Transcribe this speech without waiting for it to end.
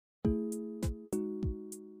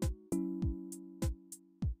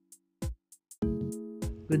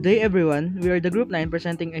Good day everyone, we are the group 9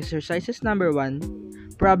 presenting exercises number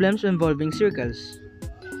 1, problems involving circles.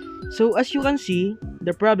 So as you can see,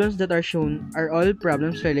 the problems that are shown are all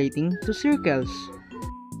problems relating to circles.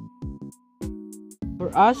 For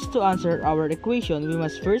us to answer our equation, we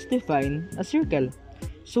must first define a circle.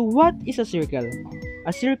 So what is a circle?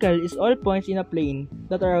 A circle is all points in a plane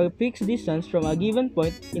that are a fixed distance from a given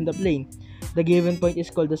point in the plane. The given point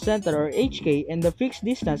is called the center or HK, and the fixed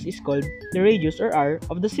distance is called the radius or R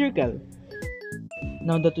of the circle.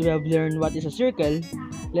 Now that we have learned what is a circle,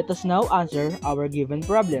 let us now answer our given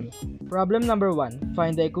problem. Problem number 1.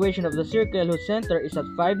 Find the equation of the circle whose center is at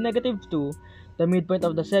 5, -2. The midpoint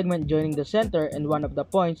of the segment joining the center and one of the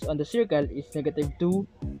points on the circle is -2,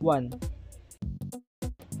 1.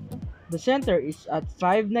 The center is at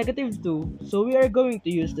 5, -2, so we are going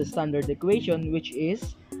to use the standard equation, which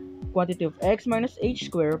is quantity of x minus h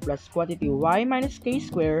square plus quantity y minus k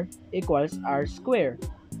square equals r square.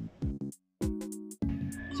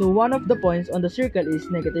 So one of the points on the circle is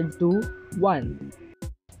 -2, 1.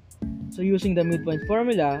 So using the midpoint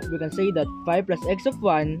formula, we can say that 5 plus x of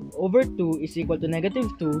 1 over 2 is equal to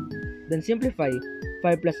 -2. Then simplify.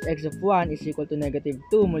 5 plus x of 1 is equal to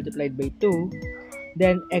 -2 multiplied by 2.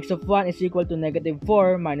 Then x of 1 is equal to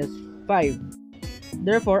 -4 minus 5.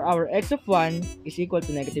 Therefore, our x of 1 is equal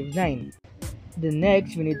to -9. Then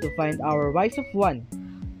next, we need to find our y's of 1.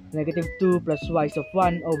 -2 plus y's of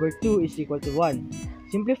 1 over 2 is equal to 1.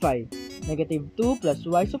 Simplify. -2 plus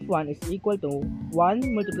y's of 1 is equal to 1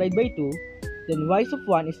 multiplied by 2. Then y's of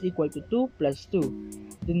 1 is equal to 2 plus 2.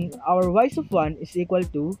 Then our y's of 1 is equal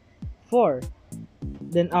to 4.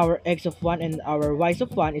 Then our x of 1 and our y's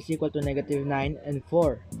of 1 is equal to -9 and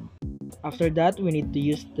 4. After that, we need to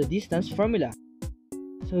use the distance formula.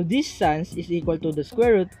 So distance is equal to the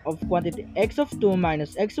square root of quantity x of 2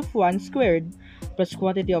 minus x of 1 squared plus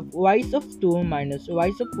quantity of y's of 2 minus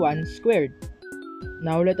y's of 1 squared.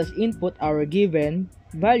 Now let us input our given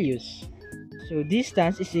values. So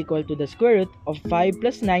distance is equal to the square root of 5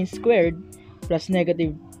 plus 9 squared plus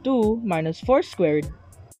 -2 minus 4 squared.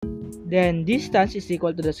 Then distance is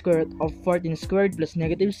equal to the square root of 14 squared plus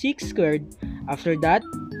 -6 squared. After that,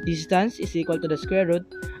 distance is equal to the square root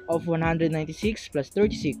of 196 plus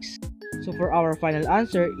 36. So for our final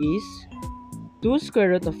answer is 2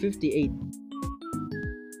 square root of 58.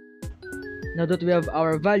 Now that we have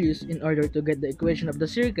our values, in order to get the equation of the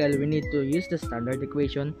circle, we need to use the standard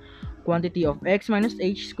equation. Quantity of x minus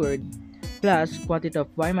h squared plus quantity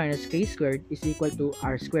of y minus k squared is equal to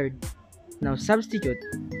r squared. Now substitute.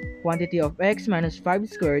 Quantity of x minus 5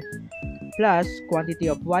 squared plus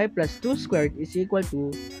quantity of y plus 2 squared is equal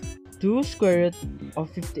to 2 square root of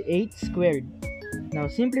 58 squared. Now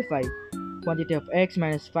simplify. Quantity of x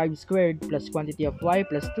minus 5 squared plus quantity of y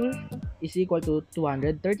plus 2 is equal to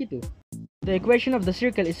 232. The equation of the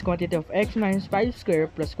circle is quantity of x minus 5 squared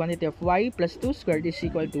plus quantity of y plus 2 squared is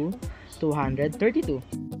equal to 232.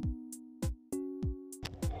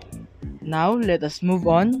 Now let us move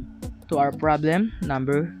on to our problem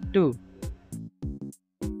number 2.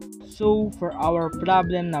 So for our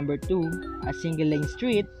problem number 2, a single lane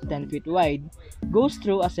street 10 feet wide goes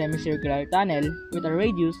through a semicircular tunnel with a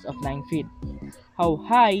radius of 9 feet. How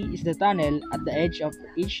high is the tunnel at the edge of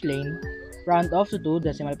each lane? Round off to 2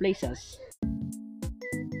 decimal places.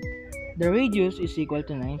 The radius is equal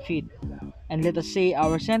to 9 feet. And let us say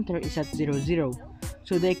our center is at 0, 0.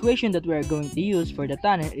 So the equation that we are going to use for the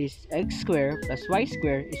tunnel is x squared plus y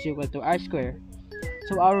squared is equal to r squared.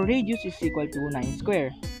 So our radius is equal to 9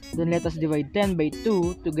 squared. Then let us divide 10 by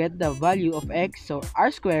 2 to get the value of x. So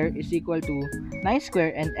r squared is equal to 9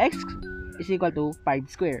 squared and x is equal to 5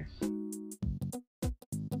 squared.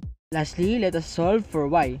 Lastly, let us solve for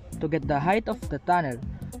y to get the height of the tunnel.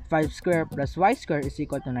 5 squared plus y squared is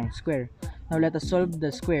equal to 9 squared. Now let us solve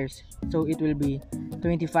the squares. So it will be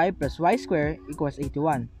 25 plus y squared equals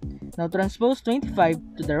 81. Now transpose 25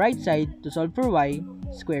 to the right side to solve for y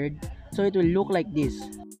squared. So it will look like this.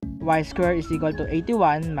 Y squared is equal to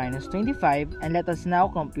 81 minus 25, and let us now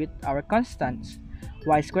compute our constants.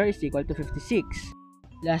 Y squared is equal to 56.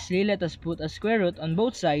 Lastly, let us put a square root on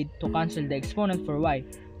both sides to cancel the exponent for y.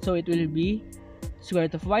 So it will be square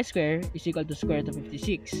root of y squared is equal to square root of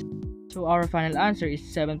 56. So our final answer is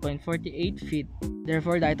 7.48 feet.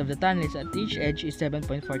 Therefore, the height of the tunnel is at each edge is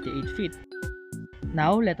 7.48 feet.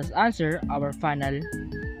 Now, let us answer our final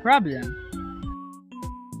problem.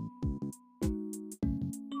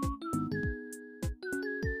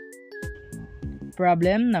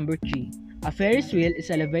 Problem number 3. A Ferris wheel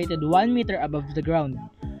is elevated 1 meter above the ground.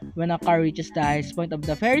 When a car reaches the highest point of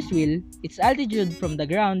the Ferris wheel, its altitude from the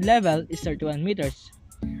ground level is 31 meters.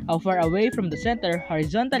 How far away from the center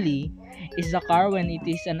horizontally is the car when it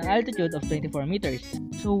is an altitude of 24 meters?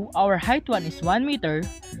 So our height 1 is 1 meter,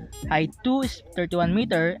 height 2 is 31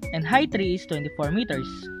 meter, and height 3 is 24 meters.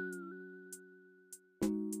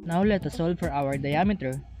 Now let us solve for our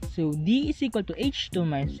diameter. So d is equal to h2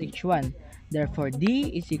 minus h1. Therefore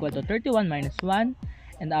d is equal to 31 minus 1,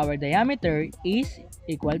 and our diameter is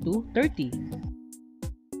equal to 30.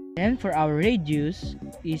 Then for our radius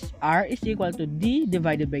is r is equal to d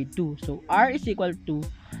divided by 2. So r is equal to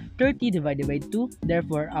 30 divided by 2.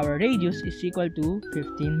 Therefore our radius is equal to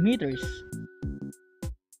 15 meters.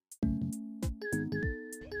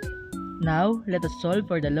 Now let us solve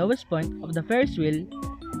for the lowest point of the Ferris wheel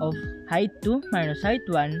of height 2 minus height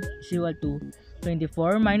 1 is equal to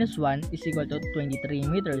 24 minus 1 is equal to 23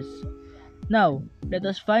 meters. Now, let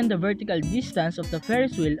us find the vertical distance of the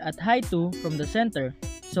Ferris wheel at height 2 from the center.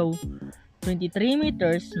 So, 23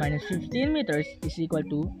 meters minus 15 meters is equal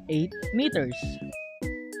to 8 meters.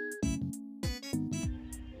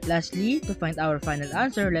 Lastly, to find our final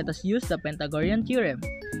answer, let us use the Pythagorean theorem.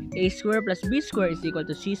 A square plus b square is equal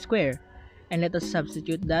to c square. And let us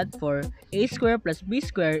substitute that for a square plus b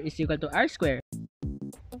square is equal to r square.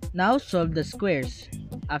 Now solve the squares.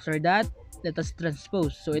 After that, let us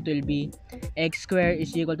transpose. So it will be x squared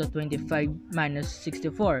is equal to 25 minus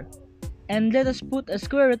 64. And let us put a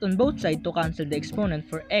square root on both sides to cancel the exponent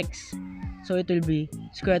for x. So it will be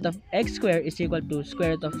square root of x squared is equal to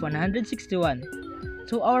square root of 161.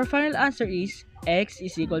 So our final answer is x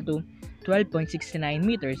is equal to 12.69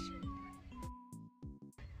 meters.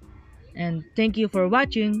 And thank you for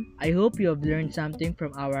watching. I hope you have learned something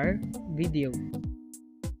from our video.